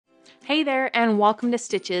Hey there and welcome to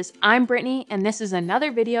Stitches. I'm Brittany and this is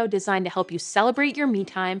another video designed to help you celebrate your me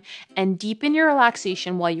time and deepen your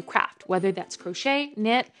relaxation while you craft, whether that's crochet,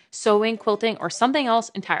 knit, sewing, quilting, or something else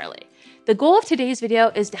entirely. The goal of today's video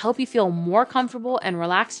is to help you feel more comfortable and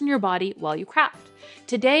relaxed in your body while you craft.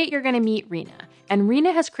 Today you're going to meet Rina, and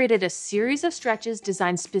Rina has created a series of stretches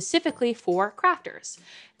designed specifically for crafters.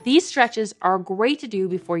 These stretches are great to do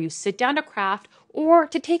before you sit down to craft or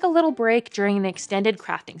to take a little break during an extended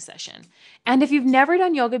crafting session. And if you've never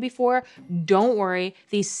done yoga before, don't worry,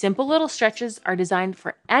 these simple little stretches are designed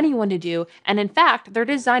for anyone to do, and in fact, they're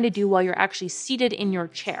designed to do while you're actually seated in your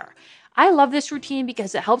chair. I love this routine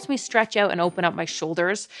because it helps me stretch out and open up my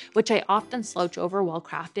shoulders, which I often slouch over while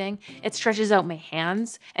crafting. It stretches out my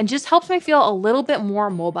hands and just helps me feel a little bit more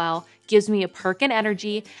mobile, gives me a perk in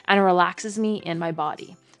energy, and relaxes me in my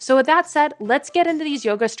body. So with that said, let's get into these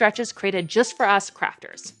yoga stretches created just for us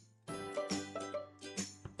crafters.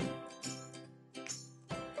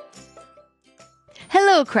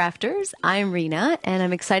 Hello crafters, I'm Rina and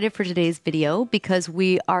I'm excited for today's video because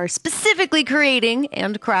we are specifically creating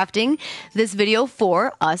and crafting this video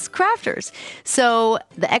for us crafters. So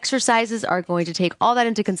the exercises are going to take all that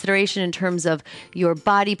into consideration in terms of your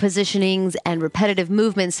body positionings and repetitive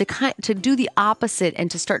movements to do the opposite and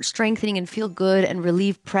to start strengthening and feel good and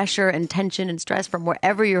relieve pressure and tension and stress from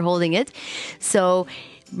wherever you're holding it. So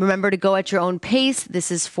remember to go at your own pace. This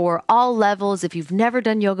is for all levels. If you've never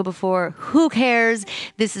done yoga before, who cares?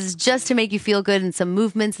 This is just to make you feel good and some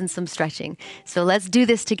movements and some stretching. So let's do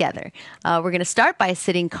this together. We're going to start by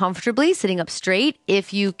sitting comfortably, sitting up straight.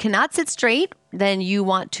 If you cannot sit straight, then you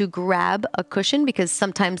want to grab a cushion because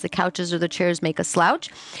sometimes the couches or the chairs make us slouch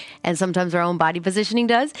and sometimes our own body positioning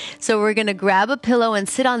does. So we're going to grab a pillow and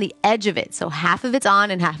sit on the edge of it. So half of it's on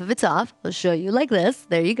and half of it's off. I'll show you like this.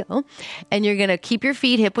 There you go. And you're going to keep your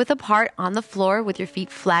feet hip width apart on the floor with your feet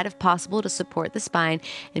flat if possible to support the spine.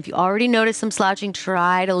 And if you already notice some slouching,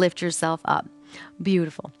 try to lift yourself up.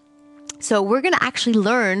 Beautiful. So we're going to actually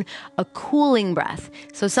learn a cooling breath.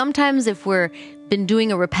 So sometimes if we're been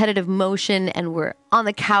doing a repetitive motion and we're on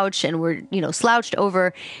the couch and we're, slouched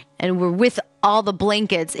over and we're with all the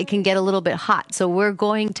blankets, it can get a little bit hot. So we're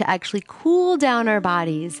going to actually cool down our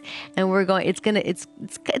bodies and it's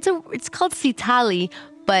called sitali,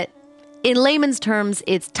 but in layman's terms,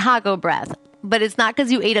 it's taco breath, but it's not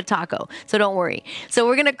because you ate a taco. So don't worry. So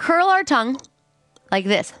we're going to curl our tongue like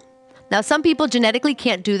this. Now, some people genetically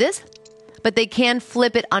can't do this, but they can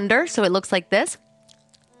flip it under so it looks like this.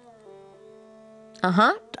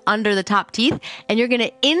 Under the top teeth. And you're going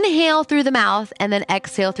to inhale through the mouth and then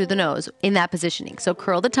exhale through the nose in that positioning. So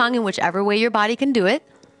curl the tongue in whichever way your body can do it.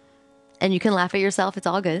 And you can laugh at yourself. It's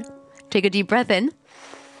all good. Take a deep breath in.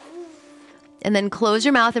 And then close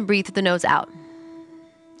your mouth and breathe through the nose out.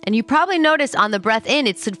 And you probably noticed on the breath in,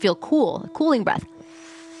 it should feel cool, a cooling breath.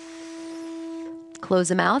 Close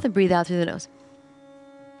the mouth and breathe out through the nose.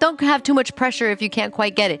 Don't have too much pressure if you can't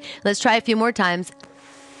quite get it. Let's try a few more times.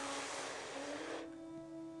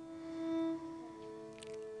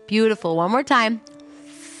 Beautiful. One more time.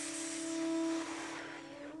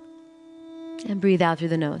 And breathe out through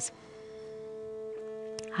the nose.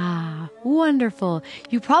 Wonderful.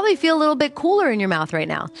 You probably feel a little bit cooler in your mouth right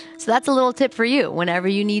now. So that's a little tip for you. Whenever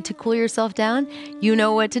you need to cool yourself down, you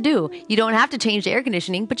know what to do. You don't have to change the air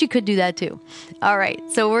conditioning, but you could do that too. All right.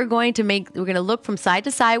 So we're going to look from side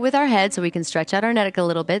to side with our head so we can stretch out our neck a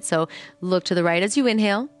little bit. So look to the right as you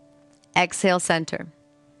inhale. Exhale, center.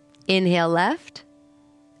 Inhale, left.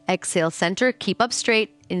 Exhale, center. Keep up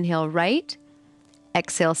straight. Inhale, right.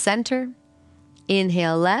 Exhale, center.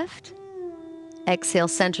 Inhale, left. Exhale,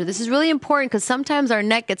 center. This is really important because sometimes our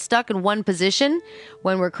neck gets stuck in one position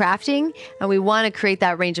when we're crafting, and we want to create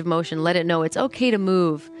that range of motion. Let it know it's okay to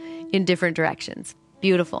move in different directions.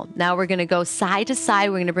 Beautiful. Now we're going to go side to side.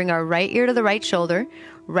 We're going to bring our right ear to the right shoulder,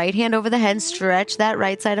 right hand over the head, stretch that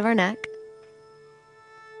right side of our neck.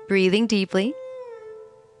 Breathing deeply.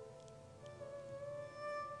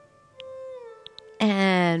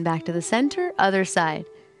 And back to the center, other side.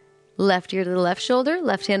 Left ear to the left shoulder,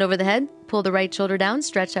 left hand over the head, pull the right shoulder down,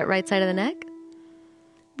 stretch that right side of the neck.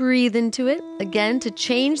 Breathe into it, again, to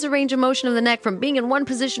change the range of motion of the neck from being in one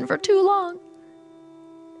position for too long.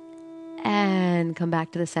 And come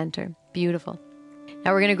back to the center. Beautiful.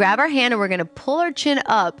 Now we're going to grab our hand and we're going to pull our chin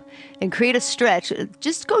up and create a stretch.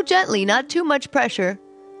 Just go gently, not too much pressure,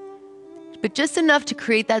 but just enough to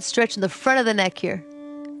create that stretch in the front of the neck here,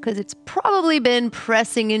 because it's probably been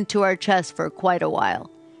pressing into our chest for quite a while.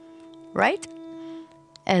 Right?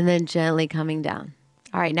 And then gently coming down.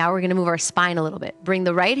 All right, now we're going to move our spine a little bit. Bring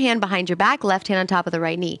the right hand behind your back, left hand on top of the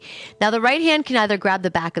right knee. Now the right hand can either grab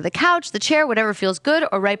the back of the couch, the chair, whatever feels good,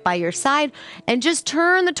 or right by your side, and just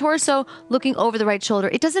turn the torso looking over the right shoulder.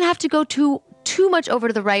 It doesn't have to go too much over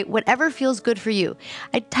to the right, whatever feels good for you.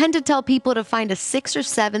 I tend to tell people to find a 6 or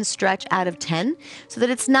 7 stretch out of 10 so that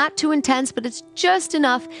it's not too intense, but it's just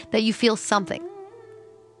enough that you feel something.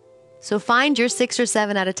 So find your 6 or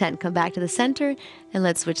 7 out of 10. Come back to the center and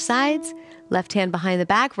let's switch sides. Left hand behind the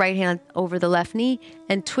back, right hand over the left knee,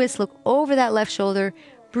 and twist, look over that left shoulder.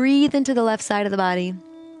 Breathe into the left side of the body.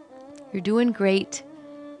 You're doing great.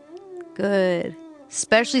 Good.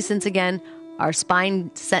 Especially since, again, our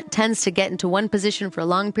spine tends to get into one position for a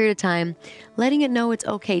long period of time. Letting it know it's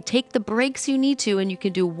okay. Take the breaks you need to, and you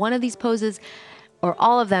can do one of these poses or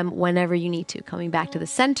all of them whenever you need to. Coming back to the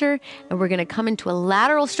center, and we're going to come into a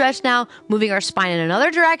lateral stretch now, moving our spine in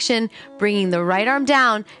another direction, bringing the right arm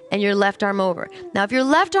down and your left arm over. Now, if your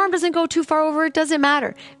left arm doesn't go too far over, it doesn't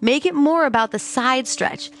matter. Make it more about the side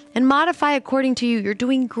stretch and modify according to you. You're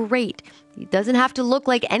doing great. It doesn't have to look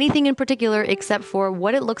like anything in particular except for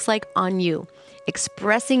what it looks like on you.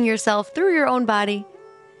 Expressing yourself through your own body.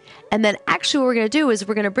 And then actually what we're going to do is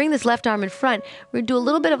we're going to bring this left arm in front. We're going to do a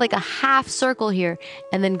little bit of like a half circle here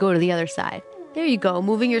and then go to the other side. There you go.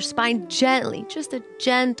 Moving your spine gently. Just a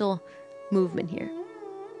gentle movement here.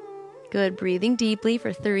 Good. Breathing deeply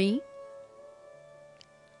for 3,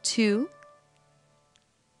 2,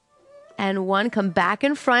 and 1. Come back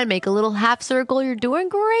in front. Make a little half circle. You're doing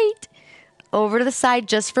great. Over to the side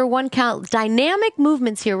just for 1 count. Dynamic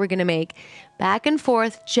movements here we're going to make. Back and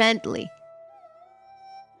forth gently.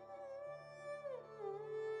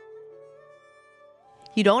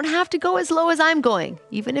 You don't have to go as low as I'm going.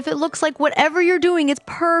 Even if it looks like whatever you're doing, it's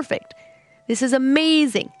perfect. This is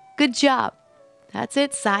amazing. Good job. That's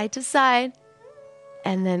it, side to side.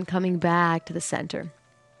 And then coming back to the center.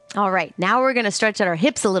 All right, now we're going to stretch out our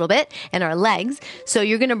hips a little bit and our legs. So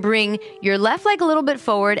you're going to bring your left leg a little bit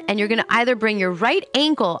forward, and you're going to either bring your right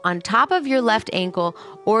ankle on top of your left ankle,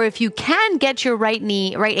 or if you can get your right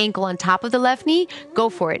ankle on top of the left knee, go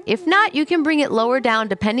for it. If not, you can bring it lower down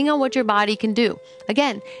depending on what your body can do.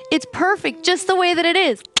 Again, it's perfect just the way that it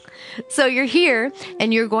is. So you're here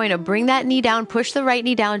and you're going to bring that knee down, push the right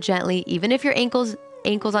knee down gently, even if your ankle's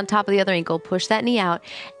on top of the other ankle, push that knee out.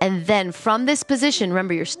 And then from this position,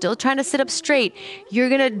 remember, you're still trying to sit up straight. You're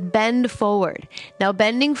going to bend forward. Now,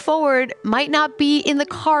 bending forward might not be in the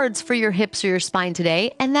cards for your hips or your spine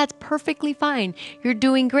today, and that's perfectly fine. You're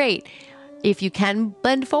doing great. If you can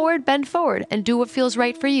bend forward and do what feels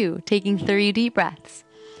right for you. Taking 3 deep breaths.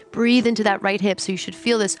 Breathe into that right hip. So you should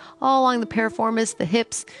feel this all along the piriformis, the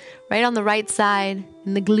hips, right on the right side,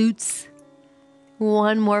 and the glutes.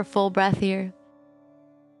 1 more full breath here.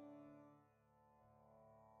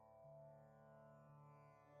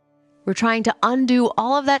 We're trying to undo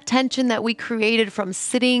all of that tension that we created from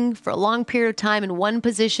sitting for a long period of time in one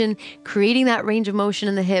position, creating that range of motion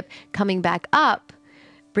in the hip, coming back up,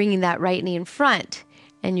 bringing that right knee in front.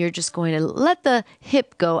 And you're just going to let the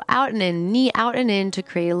hip go out and in, knee out and in to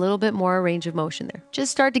create a little bit more range of motion there.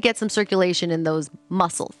 Just start to get some circulation in those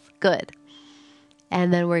muscles. Good.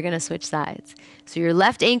 And then we're going to switch sides. So your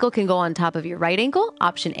left ankle can go on top of your right ankle,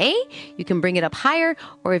 option A. You can bring it up higher,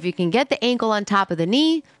 or if you can get the ankle on top of the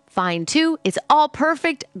knee, fine too. It's all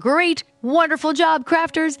perfect. Great. Wonderful job,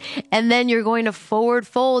 crafters. And then you're going to forward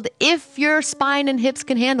fold if your spine and hips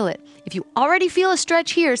can handle it. If you already feel a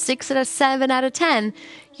stretch here, 6 out of 7 out of 10,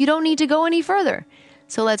 you don't need to go any further.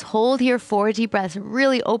 So let's hold here 4 deep breaths,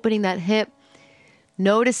 really opening that hip.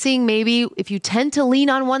 Noticing maybe if you tend to lean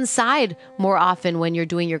on one side more often when you're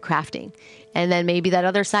doing your crafting, and then maybe that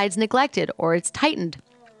other side's neglected or it's tightened.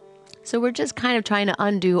 So we're just kind of trying to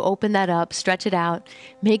undo, open that up, stretch it out,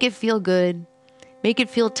 make it feel good, make it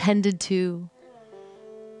feel tended to.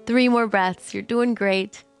 3 more breaths. You're doing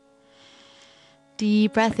great.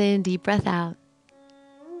 Deep breath in, deep breath out.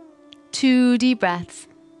 2 deep breaths.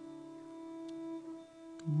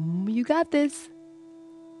 You got this.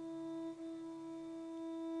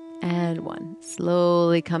 And 1.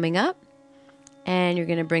 Slowly coming up. And you're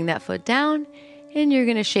going to bring that foot down. And you're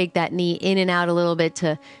going to shake that knee in and out a little bit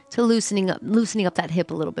to loosening up that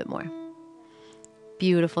hip a little bit more.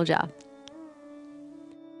 Beautiful job.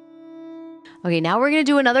 Okay, now we're going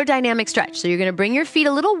to do another dynamic stretch. So you're going to bring your feet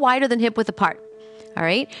a little wider than hip width apart. All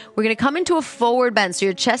right, we're going to come into a forward bend. So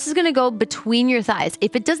your chest is going to go between your thighs.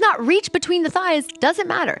 If it does not reach between the thighs, doesn't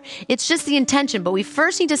matter. It's just the intention, but we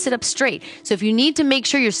first need to sit up straight. So if you need to make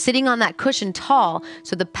sure you're sitting on that cushion tall,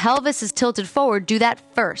 so the pelvis is tilted forward, do that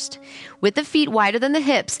first. With the feet wider than the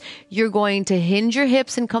hips, you're going to hinge your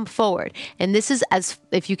hips and come forward. And this is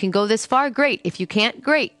if you can go this far, great. If you can't,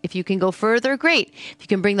 great. If you can go further, great. If you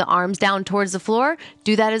can bring the arms down towards the floor,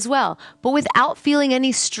 do that as well, but without feeling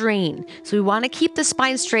any strain. So we want to keep the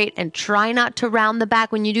spine straight and try not to round the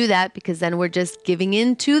back when you do that, because then we're just giving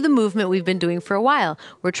into the movement we've been doing for a while.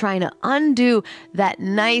 We're trying to undo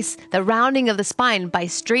the rounding of the spine by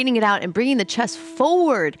straightening it out and bringing the chest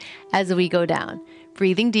forward as we go down.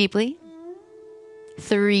 Breathing deeply.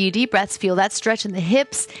 3 deep breaths. Feel that stretch in the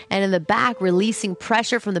hips and in the back, releasing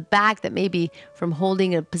pressure from the back that may be from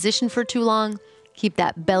holding a position for too long. Keep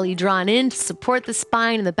that belly drawn in to support the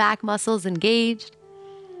spine and the back muscles engaged.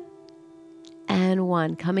 And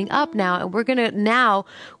 1. Coming up now, and we're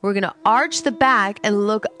gonna arch the back and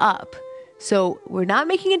look up. So we're not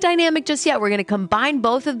making it dynamic just yet. We're going to combine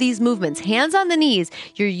both of these movements. Hands on the knees.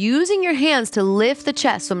 You're using your hands to lift the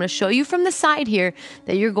chest. So I'm going to show you from the side here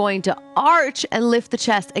that you're going to arch and lift the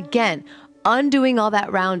chest. Again, undoing all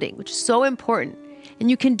that rounding, which is so important. And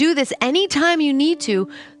you can do this anytime you need to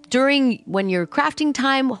when you're crafting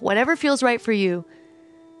time, whatever feels right for you.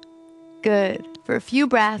 Good. For a few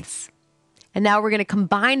breaths. And now we're going to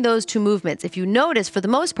combine those two movements. If you notice, for the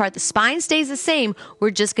most part, the spine stays the same.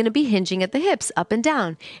 We're just going to be hinging at the hips, up and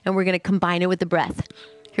down. And we're going to combine it with the breath.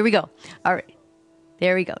 Here we go. All right.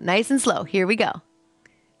 There we go. Nice and slow. Here we go.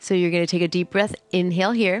 So you're going to take a deep breath.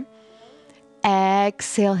 Inhale here.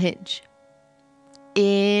 Exhale, hinge.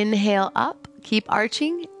 Inhale up. Keep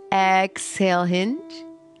arching. Exhale, hinge.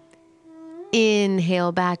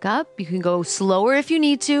 Inhale back up. You can go slower if you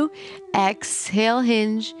need to. Exhale,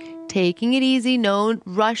 hinge. Taking it easy, no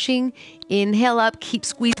rushing. Inhale up, keep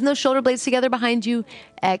squeezing those shoulder blades together behind you.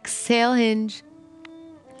 Exhale, hinge.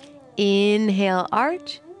 Inhale,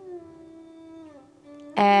 arch.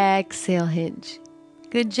 Exhale, hinge.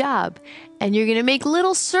 Good job. And you're going to make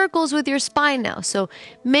little circles with your spine now. So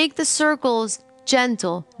make the circles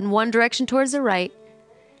gentle in one direction towards the right.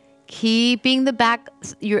 Keeping the back,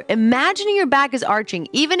 you're imagining your back is arching.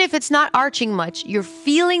 Even if it's not arching much, you're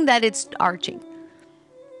feeling that it's arching.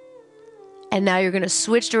 And now you're going to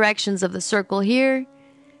switch directions of the circle here.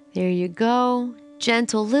 There you go.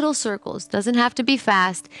 Gentle little circles. Doesn't have to be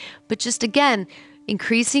fast, but just again,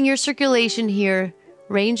 increasing your circulation here,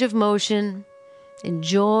 range of motion,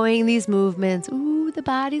 enjoying these movements. Ooh, the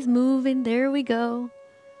body's moving. There we go.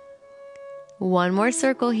 One more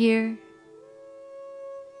circle here.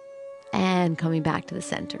 And coming back to the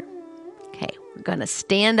center. Okay, we're going to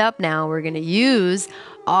stand up now. We're going to use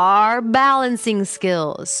our balancing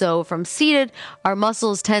skills. So from seated, our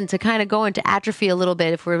muscles tend to kind of go into atrophy a little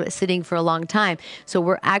bit if we're sitting for a long time. So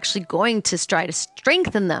we're actually going to try to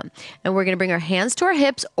strengthen them. And we're going to bring our hands to our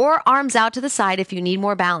hips or arms out to the side if you need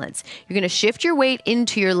more balance. You're going to shift your weight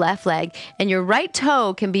into your left leg and your right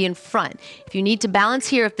toe can be in front. If you need to balance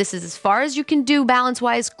here, if this is as far as you can do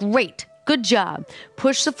balance-wise, great. Good job.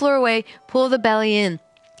 Push the floor away, pull the belly in.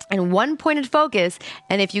 And one pointed focus,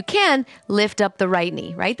 and if you can, lift up the right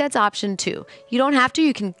knee, right? That's option 2. You don't have to.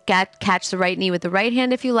 You can catch the right knee with the right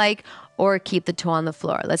hand if you like, or keep the toe on the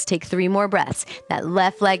floor. Let's take 3 more breaths. That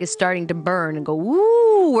left leg is starting to burn and go,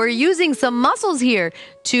 woo, we're using some muscles here.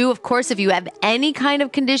 2, of course, if you have any kind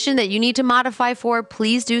of condition that you need to modify for,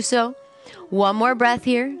 please do so. 1 more breath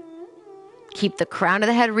here. Keep the crown of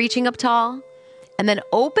the head reaching up tall. And then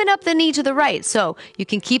open up the knee to the right. So you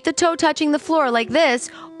can keep the toe touching the floor like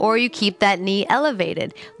this, or you keep that knee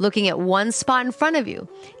elevated, looking at one spot in front of you.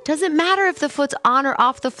 Doesn't matter if the foot's on or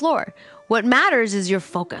off the floor. What matters is your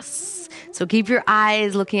focus. So keep your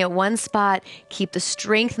eyes looking at one spot. Keep the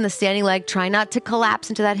strength in the standing leg. Try not to collapse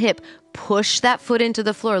into that hip. Push that foot into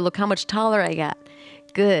the floor. Look how much taller I got.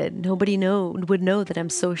 Good. Nobody would know that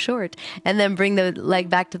I'm so short. And then bring the leg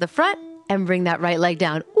back to the front. And bring that right leg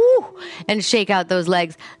down. Ooh, and shake out those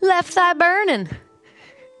legs. Left thigh burning.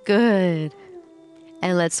 Good.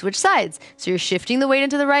 And let's switch sides. So you're shifting the weight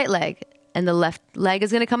into the right leg. And the left leg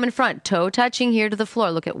is going to come in front. Toe touching here to the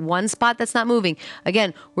floor. Look at one spot that's not moving.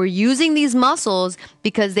 Again, we're using these muscles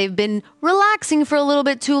because they've been relaxing for a little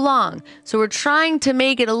bit too long. So we're trying to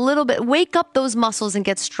make it a little bit, wake up those muscles and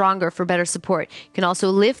get stronger for better support. You can also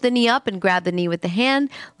lift the knee up and grab the knee with the hand.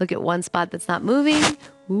 Look at one spot that's not moving.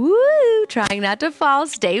 Woo! Trying not to fall.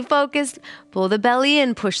 Stay focused. Pull the belly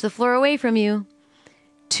in. Push the floor away from you.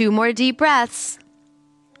 2 more deep breaths.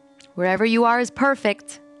 Wherever you are is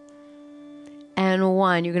perfect. And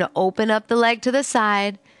 1. You're going to open up the leg to the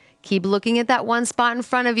side. Keep looking at that one spot in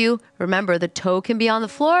front of you. Remember, the toe can be on the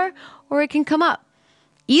floor or it can come up.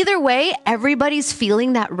 Either way, everybody's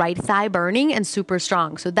feeling that right thigh burning and super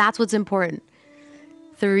strong. So that's what's important.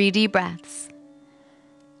 3 deep breaths.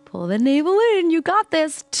 Pull the navel in. You got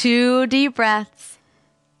this. 2 deep breaths.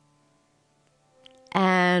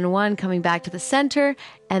 And 1 coming back to the center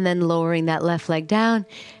and then lowering that left leg down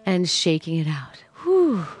and shaking it out.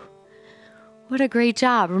 Whew. What a great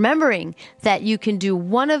job. Remembering that you can do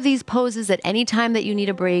one of these poses at any time that you need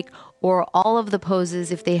a break, or all of the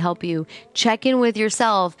poses if they help you. Check in with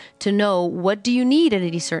yourself to know, what do you need at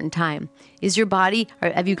any certain time? Is your body, or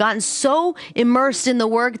have you gotten so immersed in the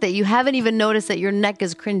work that you haven't even noticed that your neck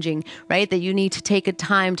is cringing, right? That you need to take a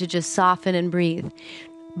time to just soften and breathe.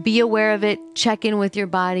 Be aware of it. Check in with your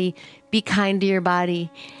body. Be kind to your body.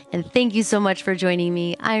 And thank you so much for joining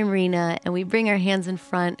me. I'm Rina, and we bring our hands in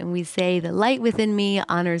front and we say, the light within me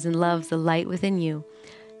honors and loves the light within you.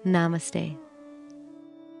 Namaste.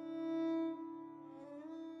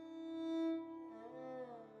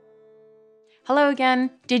 Hello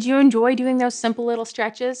again. Did you enjoy doing those simple little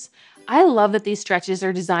stretches? I love that these stretches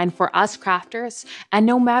are designed for us crafters, and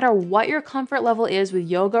no matter what your comfort level is with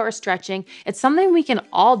yoga or stretching, it's something we can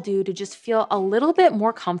all do to just feel a little bit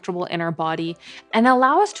more comfortable in our body and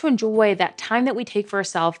allow us to enjoy that time that we take for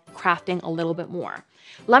ourselves crafting a little bit more.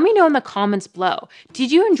 Let me know in the comments below.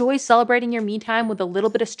 Did you enjoy celebrating your me time with a little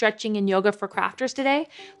bit of stretching and yoga for crafters today?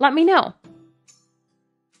 Let me know.